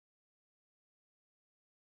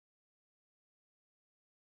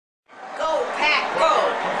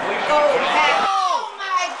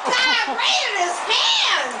right in his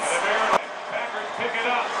hands. Packers pick it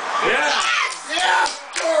up. Yeah. Yeah,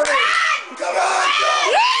 Jordan. Come on, go.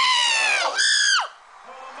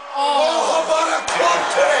 Oh, how about a club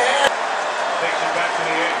to the head? Takes it back to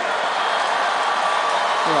the 8.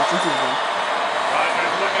 Rogers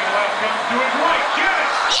looking left, comes to his right. Get it!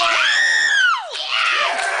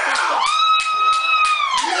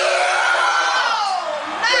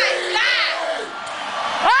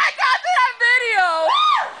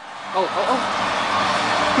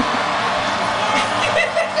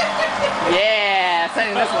 Yeah,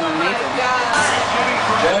 sending this one to Nathan.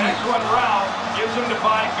 Next one round, gives him to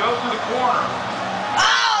Biden, goes to the corner.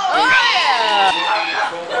 Oh yeah!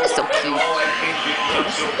 That's so cute.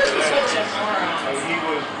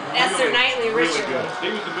 That's their nightly ritual.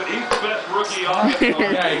 He's the best rookie on the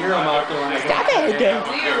Yeah, I hear him out there. Stop it! Do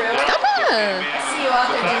you really? Come on! I see you out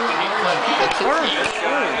there doing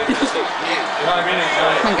No, I mean it.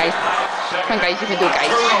 Come on, guys. Come on, guys. You can do it,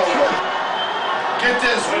 guys. Get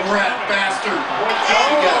this rat bastard.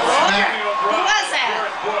 You got smacked. Who was that?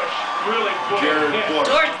 Jared Bush.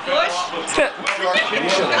 George Bush?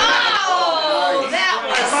 Oh, that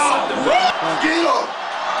was... Get him.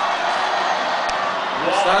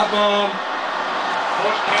 Stop him.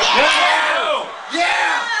 Yeah!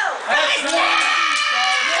 Yeah!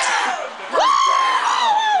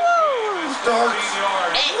 Starts.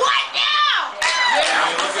 Hey, what now? Yeah,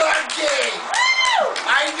 he's not gay.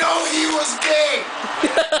 I know he was gay.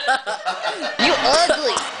 You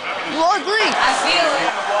ugly. You ugly. I feel it.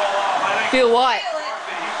 Feel what?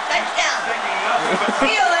 Touchdown.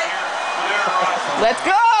 Feel it. Let's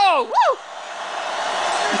go! Woo!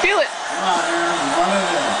 You feel it? Come on, Aaron. Run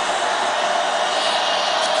it in.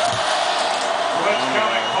 What's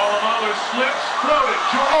coming? Palomalu slips, throw it.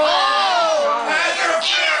 Jordan. Oh!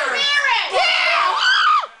 Interference.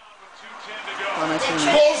 With 2:10 to go.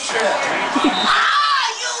 Bullshit. Ah,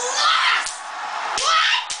 you lost!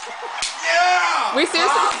 What? Yeah. We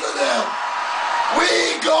seriously? Positive.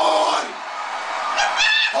 We gone.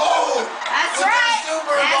 Oh. That's with the right.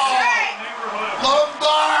 Super That's Bowl. right.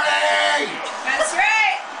 Lombardi. That's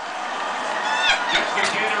right. Gets the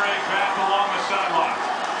Gatorade back along the sideline.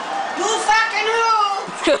 Who fucking who?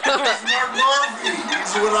 It's Mark Murphy.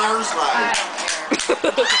 He's with our side.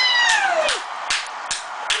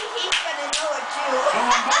 He's gonna know it too.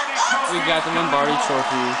 We got the Lombardi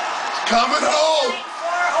trophy. Coming home.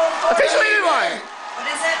 9404. Officially we won. What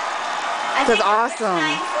is it? I That's think awesome.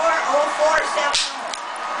 94047.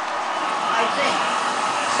 I think.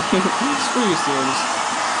 Screw you, Steelers.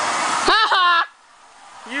 Haha!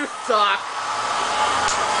 You suck.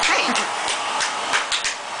 Hey.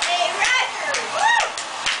 Hey, Roger.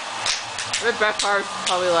 Woo! The best part is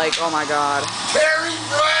probably like, oh my god. Terry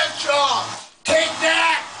Bradshaw. Take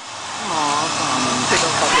that. Aw,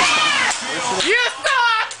 you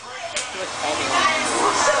suck!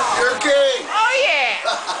 You're gay. Oh yeah!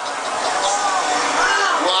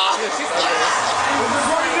 Wow.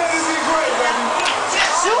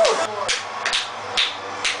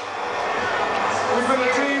 We've been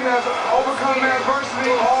a team that's overcome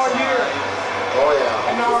adversity all year. Oh yeah.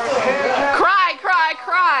 And our head cap Cry, cry,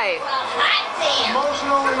 cry! Hot damn.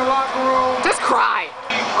 emotional in the locker room. Just cry!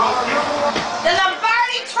 The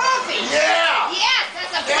Lombardi Trophy. Yeah. Yes,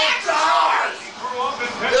 that's a It's back. ours. Grew up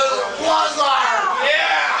in It was ours.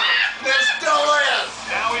 Yeah. It still is.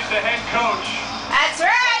 Now he's the head coach. That's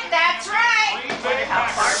right. That's right. Green Bay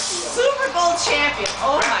Packers. Super Bowl champion.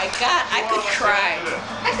 Oh my God, I could cry.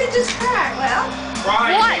 I could just cry. Well,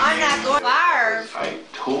 What? I'm not going.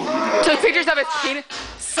 Favre Took pictures of his penis.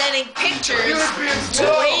 sending pictures to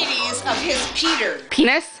ladies of his Peter.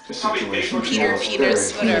 Penis? Peter,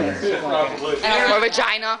 Peters, whatever. Or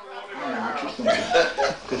vagina?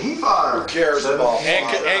 Who cares about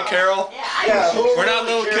Hey, Carol. Yeah, who We're not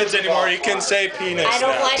little cares kids anymore. about You can say penis I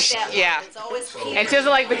don't now. like that. Yeah. It's always Peter. And she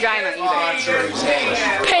doesn't like vagina either.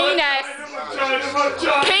 Penis!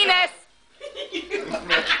 Penis!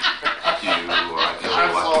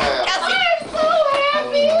 I'm so happy. Kelsey, I'm so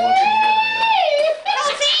happy.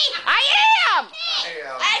 Kelsey, I am!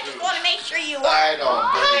 I just want to make sure you are. I know.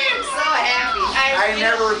 I am so happy. I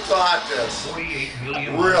never thought this.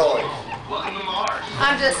 Really.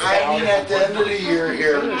 I'm just. I mean, at the end of the year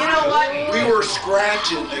here, You know what? we were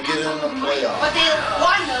scratching to get in the playoffs. But they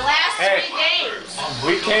won the last Hey. 3 games.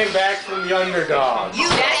 We came back from the underdog.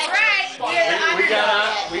 That's right. We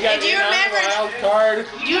got And do you in on the remember? wild card.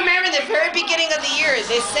 Do you remember the very beginning of the year?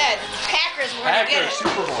 They said Packers were going to get Packers it.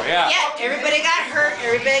 Super Bowl, yeah. Yeah, everybody got hurt.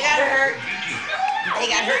 Everybody got hurt. They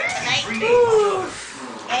got hurt tonight. Ooh.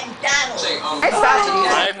 And Donald.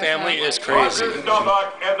 My family is crazy. Roger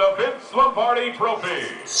Staubach and the Vince Lombardi Trophy.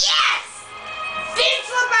 Yes! Vince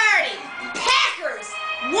Lombardi, Packers,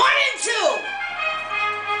 1 and 2.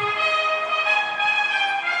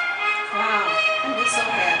 Wow, I'm just so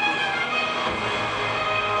happy.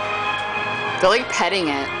 They're like petting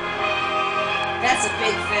it. That's a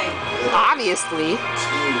big thing. Obviously. It's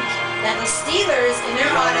huge. Now the Steelers in their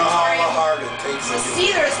You don't know how auditorium, hard it takes the to do.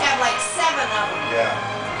 Steelers have like 7 of them. Yeah.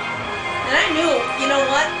 And I knew, you know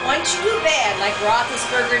what? Once you do bad, like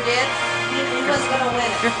Roethlisberger did, he wasn't going to win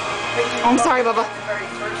it. But you I'm sorry, Bubba. the very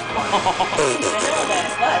first one. I know that,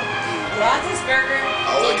 but Roethlisberger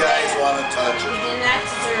All the did guys bad. want to touch He it. did not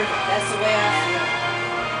deserve it. That's the way I feel.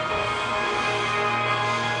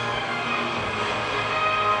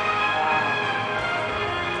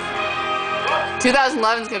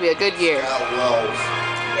 2011 is gonna be a good year. Got Wells,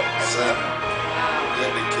 center. Did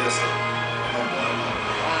the kissing.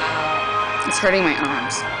 Wow. It's hurting my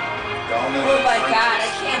arms. Down in Oh the my trenches. God, I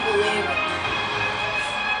can't believe it.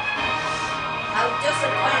 How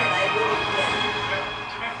disappointed I would have been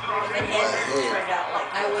if it hadn't turned out like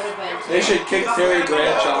I would have been. They should kick Terry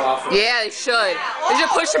Bradshaw off. Yeah, they should. They should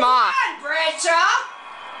push him Come off. on, Bradshaw!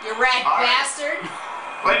 You rat bastard!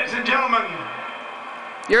 Ladies and gentlemen,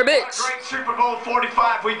 You're a what a bitch. great Super Bowl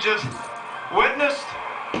 45 we just witnessed.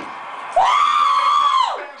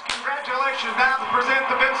 Congratulations now to present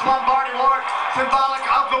the Vince Lombardi Award, symbolic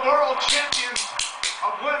of the world champion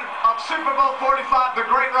of Super Bowl 45, the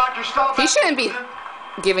great Roger Staubach. He shouldn't be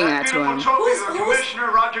giving that to him. Trophy to the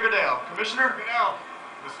Commissioner Roger Goodell. Commissioner Goodell.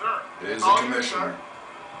 Yes, sir. He's the commissioner.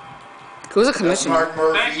 Who's a That's commissioner? Mark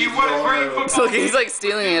Murphy. Thank you. What a great football So he's like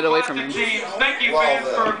stealing it away from him. teams. Thank you, Well, fans,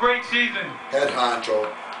 for a great season. Head honcho.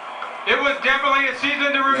 It was definitely a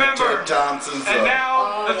season to remember. Ted Thompson's And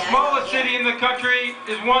now, Oh, the yeah, smallest yeah. city in the country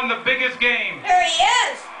is won the biggest game. There he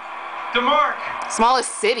is! To Mark,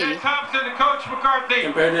 Smallest city. Ted Thompson, and Coach McCarthy.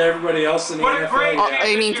 Compared to everybody else in the What a great NFL. Oh,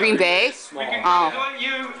 you mean Green Bay? We Small. congratulate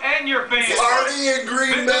you and your fans. Party in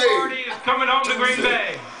Green Vince Bay. Lombardi is coming home to Green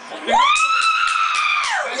Bay.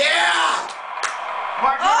 Yeah!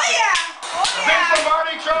 Mark Oh Murphy. yeah! Oh The Vince yeah!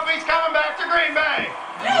 Lombardi Trophy's coming back to Green Bay.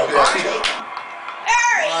 There he Right. goes!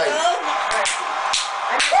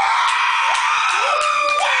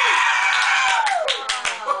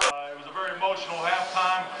 It was a very emotional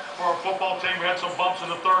halftime for our football team. We had some bumps in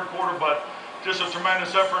the third quarter, but just a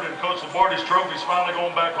tremendous effort, and Coach Lombardi's trophy's finally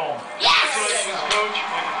going back home. Yes! Congratulations,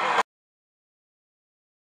 Coach.